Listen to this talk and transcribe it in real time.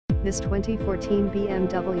This 2014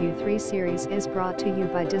 BMW 3 Series is brought to you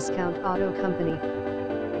by Discount Auto Company.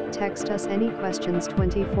 Text us any questions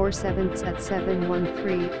 24/7 at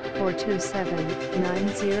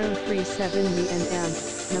 713-427-9037. We and AM,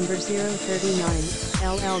 number 039,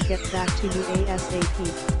 LL get back to you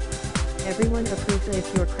ASAP. Everyone approved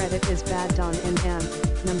if your credit is bad. Don and AM,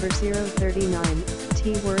 number 039,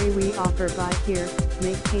 T worry we offer buy here,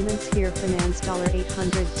 make payments here, finance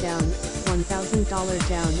 $800 down, $1,000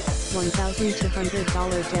 down,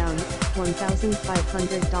 $1,200 down,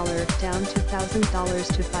 $1,500 down, $2,000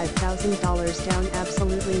 to $5,000 down,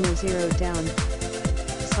 absolutely no zero down.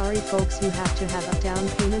 Sorry folks, you have to have a down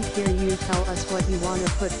payment here. You tell us what you want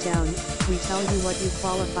to put down, we tell you what you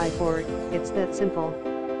qualify for, it's that simple.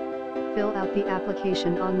 Fill out the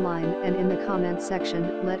application online and in the comments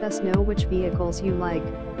section let us know which vehicles you like,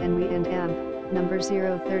 and we and AM, number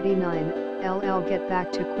 039, LL get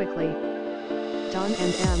back to quickly. Don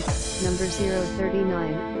and AM, number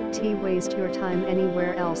 039, T waste your time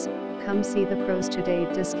anywhere else, come see the pros today.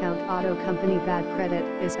 Discount Auto Company. Bad credit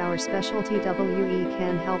is our specialty. WE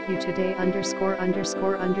can help you today.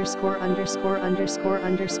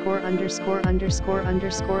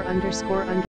 _______________________